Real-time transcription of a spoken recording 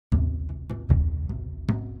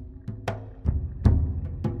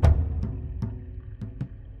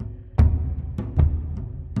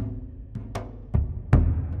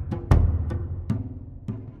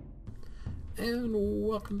And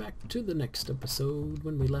welcome back to the next episode.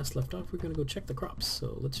 When we last left off, we're going to go check the crops,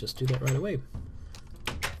 so let's just do that right away.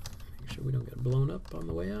 Make sure we don't get blown up on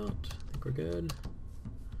the way out. I think we're good.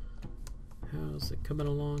 How's it coming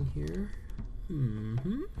along here?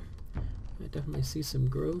 I definitely see some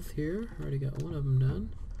growth here. Already got one of them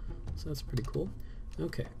done, so that's pretty cool.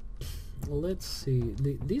 Okay, well, let's see.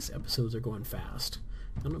 These episodes are going fast.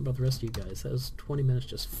 I don't know about the rest of you guys. Those 20 minutes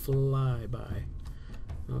just fly by.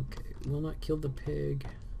 Okay, will not kill the pig.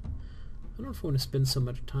 I don't know if I want to spend so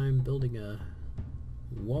much time building a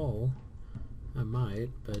wall. I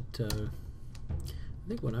might, but I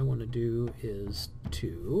think what I want to do is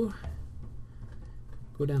to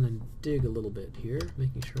go down and dig a little bit here,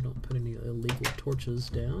 making sure I don't put any illegal torches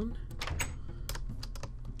down.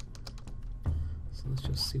 So let's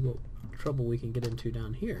just see what trouble we can get into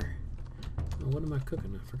down here. Oh, what am I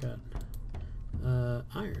cooking? I forgot.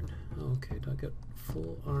 Iron. Okay, do I get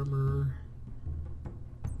full armor?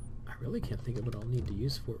 I really can't think of what I'll need to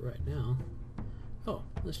use for it right now. Oh,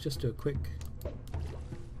 let's just do a quick...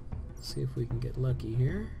 see if we can get lucky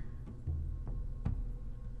here.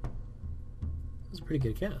 That's a pretty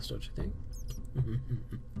good cast, don't you think? I don't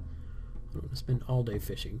want to spend all day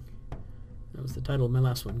fishing. That was the title of my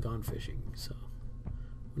last one, Gone Fishing. So, I'm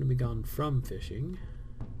going to be gone from fishing.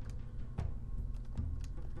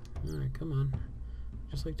 Alright, come on.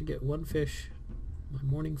 Just like to get one fish, my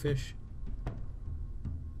morning fish.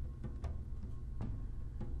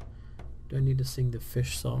 Do I need to sing the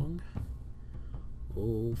fish song?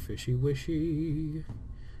 Oh, fishy wishy,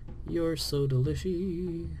 you're so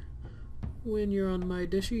delishy when you're on my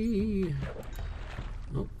dishy.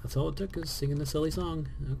 Oh, that's all it took, is singing the silly song.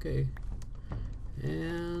 Okay.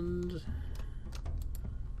 And...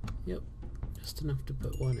 yep, just enough to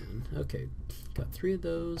put one in. Okay, got 3 of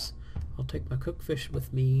those. I'll take my cooked fish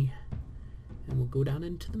with me, and we'll go down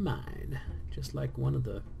into the mine, just like one of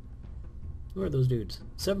the... who are those dudes?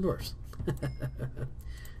 7 dwarfs.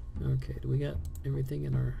 Okay, do we got everything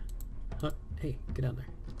in our hut? Hey, get down there.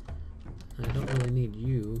 I don't really need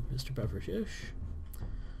you, Mr. Pufferfish.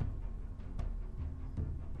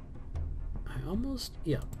 I almost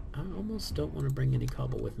don't want to bring any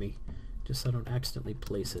cobble with me, just so I don't accidentally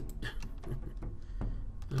place it.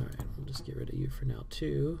 Alright, I'll just get rid of you for now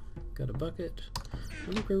too. Got a bucket.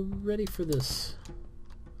 I think we're ready for this.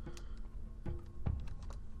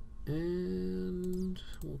 And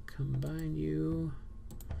we'll combine you.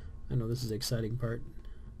 I know this is the exciting part.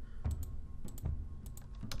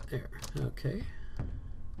 There, okay.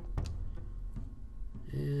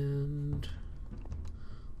 And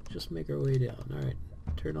just make our way down. Alright,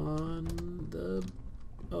 turn on the...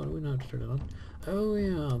 oh, no, we don't have to turn it on. Oh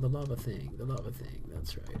yeah, the lava thing,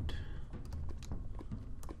 that's right.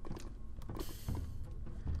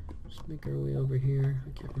 Just make our way over here.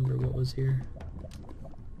 I can't remember what was here.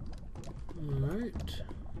 Alright.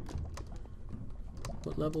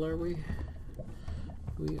 What level are we?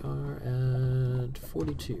 We are at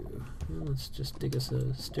 42. Well, let's just dig us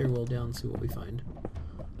a stairwell down and see what we find.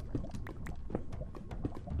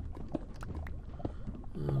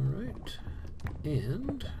 Alright.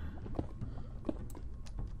 And...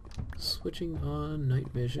 switching on night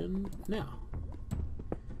vision now.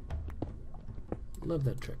 Love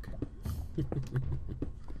that trick.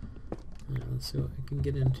 Alright, let's see what I can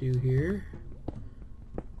get into here.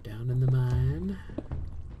 Down in the mine.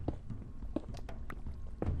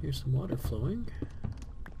 Here's some water flowing.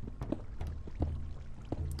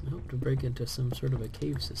 I hope to break into some sort of a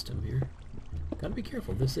cave system here. Gotta be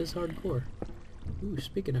careful, this is hardcore. Ooh,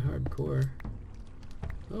 speaking of hardcore.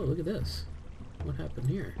 Oh, look at this. What happened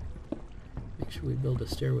here? Make sure we build a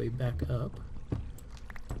stairway back up.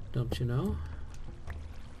 Don't you know?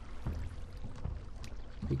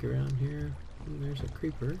 Peek around here. Ooh, there's a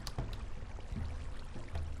creeper.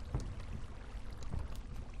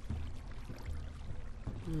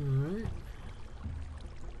 Alright.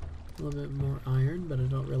 A little bit more iron, but I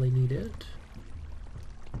don't really need it.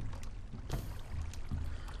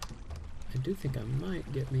 I do think I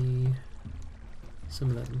might get me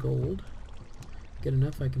some of that gold. Get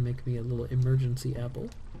enough I can make me a little emergency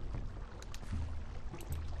apple.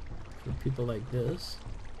 For people like this.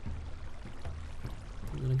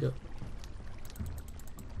 I'm gonna go...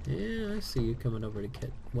 yeah, I see you coming over to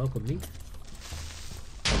welcome me.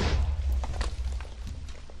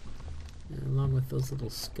 Along with those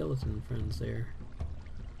little skeleton friends there.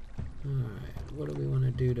 Alright, what do we want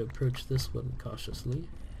to do to approach this one cautiously?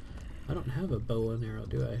 I don't have a bow and arrow,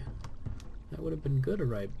 do I? That would have been good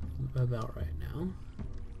about right now.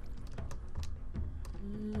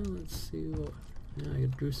 Let's see what... yeah, I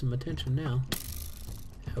drew some attention now.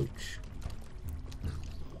 Ouch.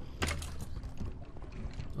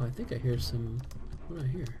 Oh, I think I hear some... What do I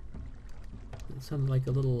hear? It sounded like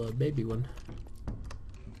a little baby one.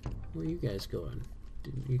 Where are you guys going?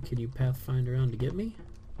 Can you pathfind around to get me?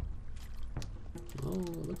 Oh,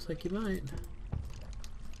 looks like you might.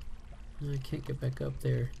 I can't get back up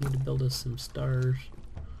there. Need to build us some stars.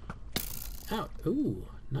 Out! Ooh,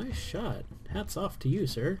 nice shot. Hats off to you,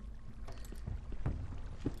 sir.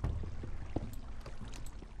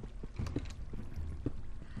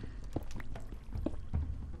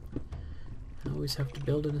 I always have to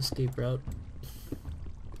build an escape route.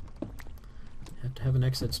 Have to have an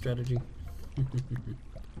exit strategy.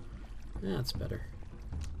 That's better.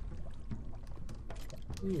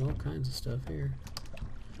 Ooh, all kinds of stuff here.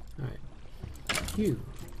 Alright. You.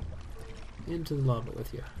 Into the lava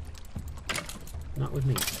with you. Not with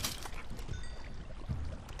me.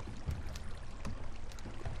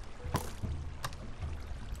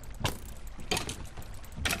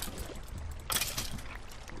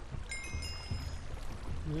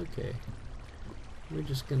 Okay. We're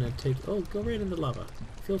just gonna take... Oh, go right in the lava.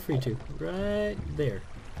 Feel free to. Right there.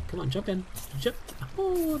 Come on, jump in. Jump.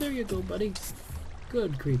 Oh, there you go, buddy.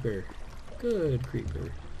 Good creeper. Good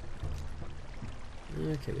creeper.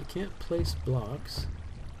 Okay, we can't place blocks.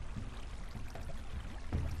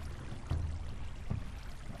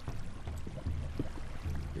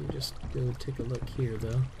 Let me just go take a look here,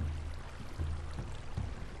 though.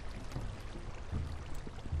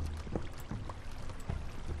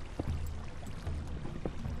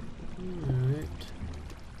 Alright.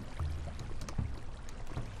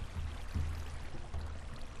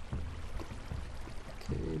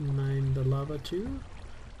 Okay, mine the lava too.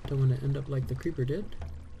 Don't want to end up like the creeper did.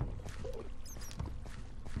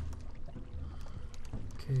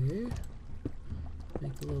 Okay.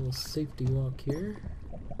 Make a little safety walk here.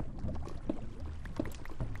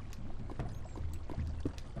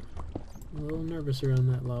 A little nervous around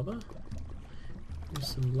that lava. There's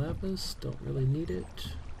some lapis, don't really need it.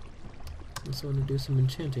 Also want to do some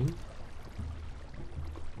enchanting.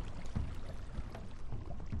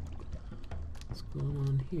 What's going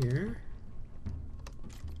on here?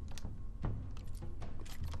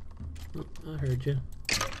 Oh, I heard you.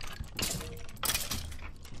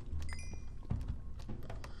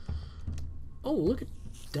 Oh, look at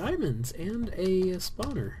diamonds and a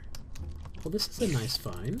spawner. Well, this is a nice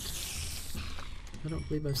find. I don't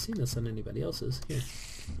believe I've seen this on anybody else's. Here,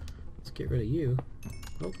 let's get rid of you.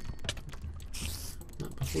 Oh,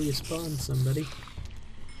 not before you spawn somebody.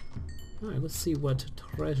 Alright, let's see what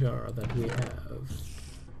treasure that we have.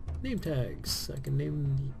 Name tags. I can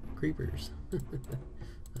name creepers.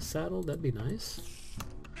 A saddle, that'd be nice.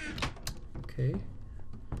 Okay.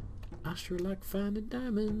 I sure like finding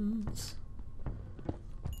diamonds.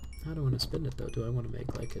 I don't want to spend it though. Do I want to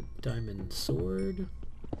make like a diamond sword?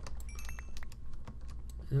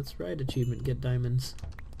 That's right, achievement, get diamonds.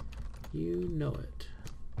 You know it.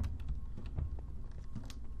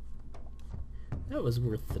 That was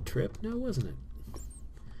worth the trip, now wasn't it?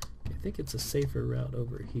 I think it's a safer route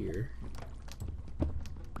over here.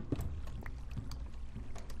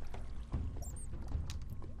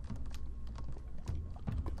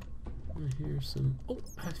 Here's some... Oh,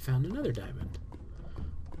 I found another diamond.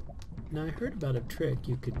 Now I heard about a trick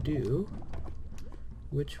you could do,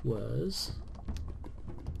 which was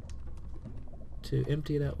to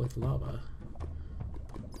empty it out with lava.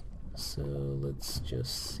 So let's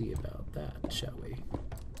just see about that, shall we?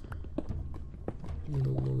 Need a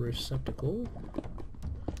little receptacle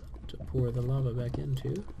to pour the lava back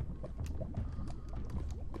into.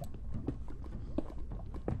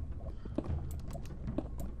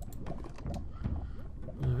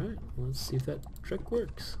 Alright, let's see if that trick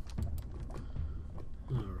works.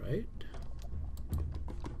 Alright.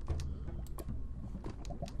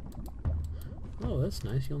 Oh, that's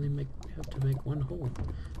nice. You only have to make one hole.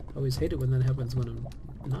 I always hate it when that happens when I'm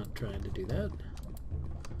not trying to do that.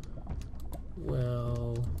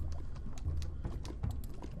 Well,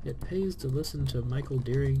 it pays to listen to Michael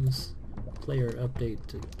Deering's player update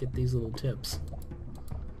to get these little tips.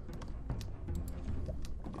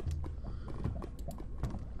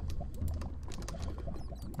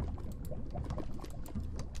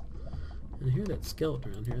 And I hear that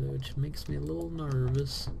skeleton around here, which makes me a little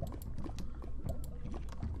nervous.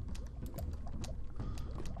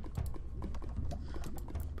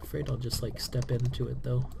 Afraid I'll just like step into it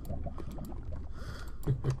though.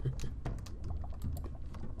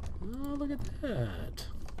 Oh, look at that.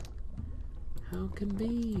 How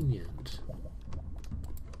convenient.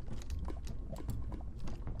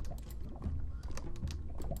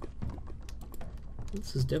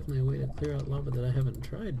 This is definitely a way to clear out lava that I haven't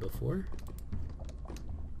tried before.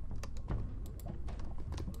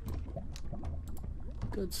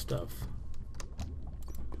 Good stuff.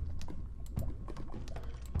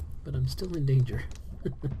 But I'm still in danger.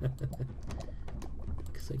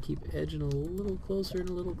 Because I keep edging a little closer and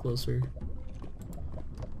a little closer.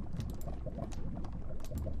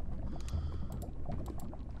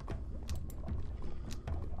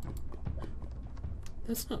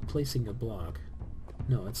 That's not placing a block.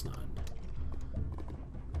 No, it's not.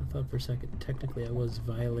 I thought for a second, technically I was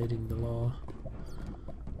violating the law.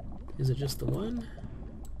 Is it just the one?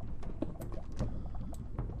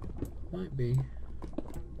 Might be.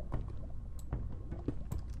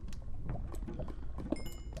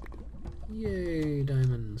 Yay,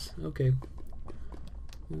 diamonds. Okay.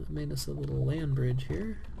 Well, that made us a little land bridge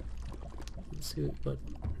here. Let's see what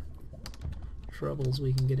troubles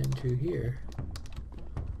we can get into here.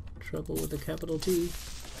 Trouble with a capital T.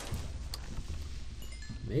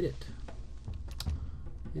 Made it.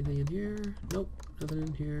 Anything in here? Nope, nothing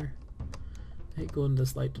in here. I hate going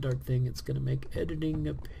this light to dark thing. It's gonna make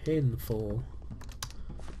editing painful.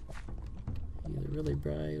 Either really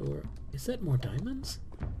bright or... Is that more diamonds?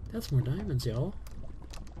 That's more diamonds, y'all.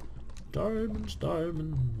 Diamonds,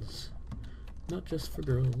 diamonds. Not just for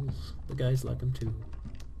girls. The guys like them too.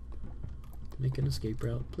 Make an escape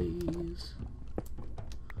route, please.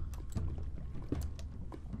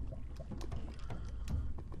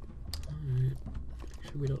 Alright. Make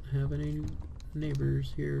sure we don't have any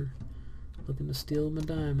neighbors here looking to steal my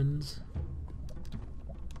diamonds.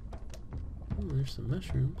 Oh, there's some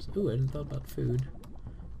mushrooms. Ooh, I hadn't thought about food.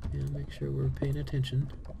 Yeah, make sure we're paying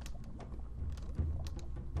attention.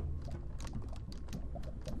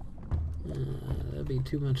 That'd be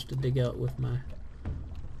too much to dig out with my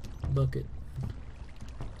bucket.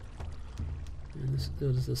 And this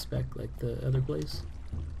goes this back like the other place.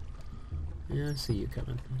 Yeah, I see you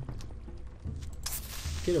coming.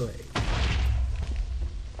 Get away.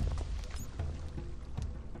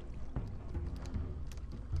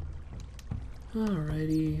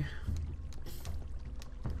 Alrighty.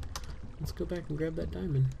 Let's go back and grab that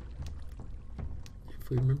diamond. If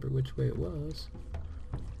we remember which way it was.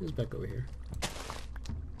 It was back over here.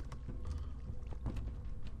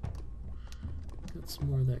 Got some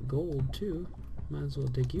more of that gold too. Might as well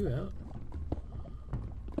dig you out.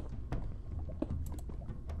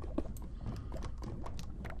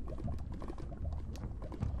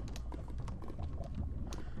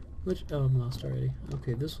 Which, oh, I'm lost already.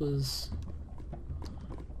 Okay, this was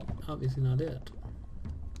obviously not it.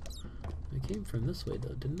 I came from this way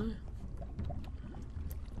though, didn't I?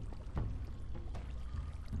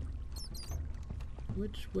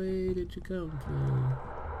 Which way did you come from?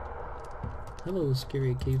 Hello,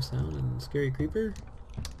 scary cave sound and scary creeper.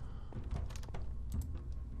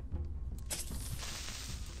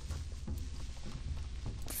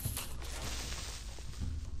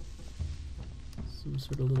 Some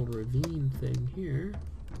sort of little ravine thing here.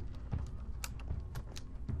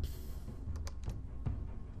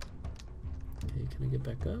 Okay, can I get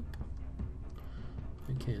back up?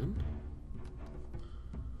 I can.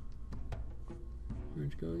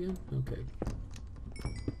 Where'd you go again? Okay.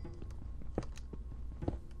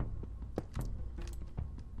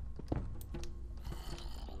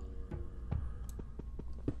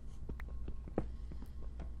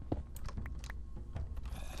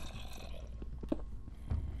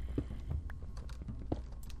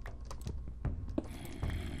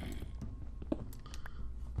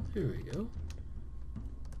 There we go.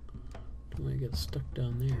 Don't want to get stuck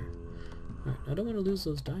down there. Alright, I don't want to lose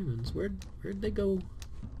those diamonds. Where'd they go?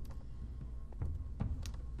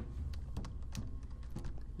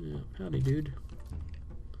 Yeah, howdy, dude.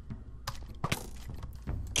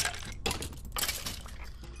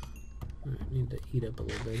 Alright, need to eat up a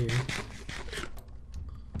little bit here.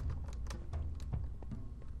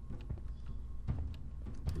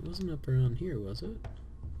 It wasn't up around here, was it?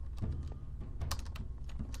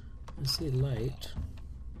 I see light.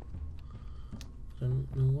 I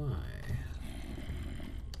don't know why.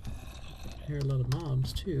 I hear a lot of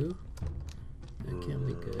mobs too. That can't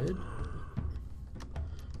be good.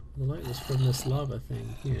 The light was from this lava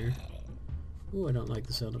thing here. Oh, I don't like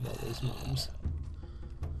the sound of all those mobs.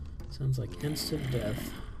 Sounds like instant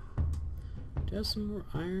death. Do you have some more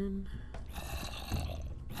iron?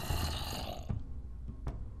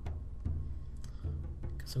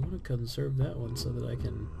 Because I want to conserve that one so that I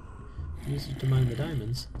can use it to mine the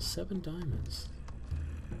diamonds. 7 diamonds.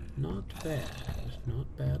 Not bad. Not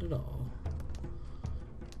bad at all.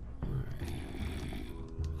 Alright.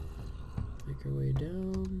 Make our way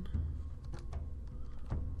down.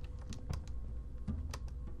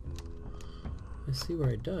 I see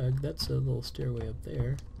where I dug. That's a little stairway up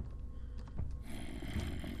there.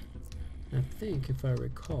 I think, if I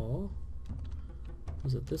recall,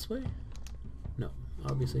 was it this way? No,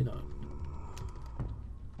 obviously not.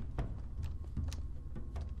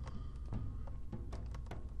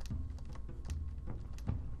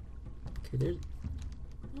 Okay, there's...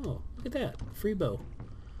 Oh, look at that. Free bow.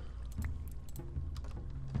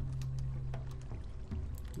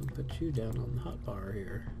 I'll put you down on the hotbar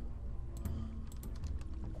here.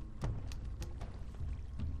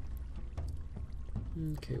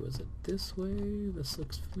 Okay, was it this way? This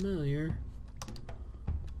looks familiar.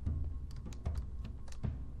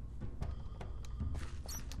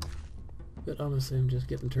 But honestly, I'm just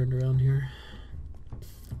getting turned around here.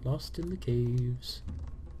 Lost in the caves.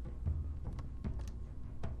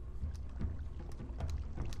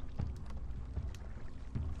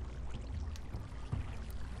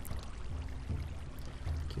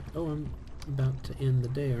 Okay. Oh, I'm about to end the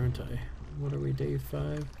day, aren't I? What are we, day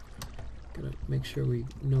 5? Gotta make sure we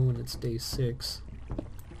know when it's day 6.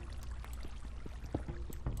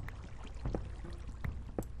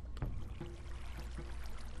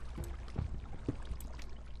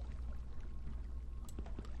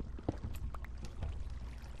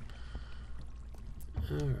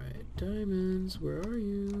 Alright, diamonds, where are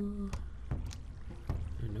you?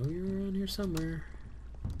 I know you're around here somewhere.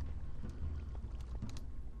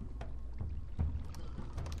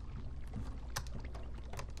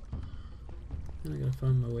 And I gotta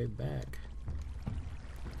find my way back.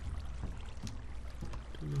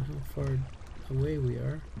 Don't know how far away we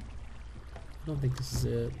are. I don't think this is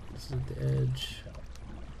it. This is at the edge.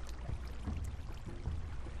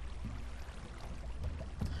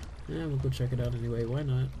 Yeah, we'll go check it out anyway. Why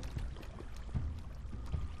not?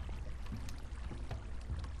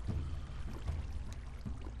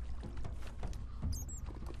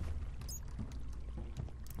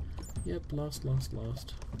 Yep, lost.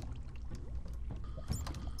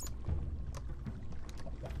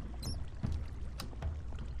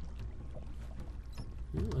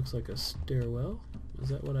 It looks like a stairwell. Is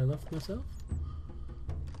that what I left myself?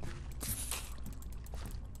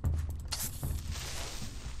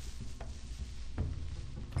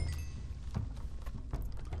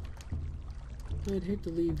 I'd hate to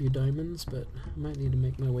leave you, diamonds, but I might need to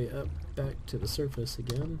make my way up back to the surface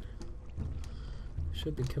again.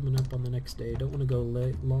 Should be coming up on the next day. Don't want to go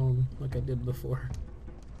long like I did before.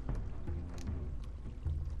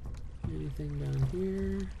 Anything down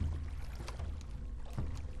here?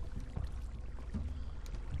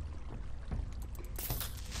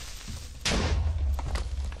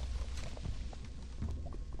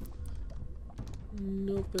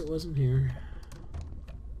 Nope, it wasn't here.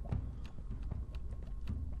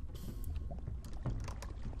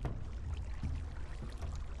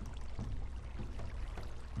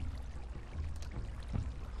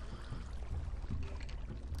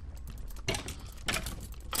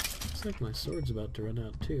 Looks like my sword's about to run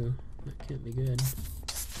out too. That can't be good.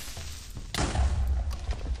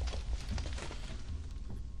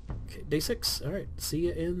 Okay, day 6. Alright, see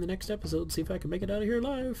you in the next episode. See if I can make it out of here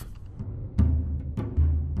alive.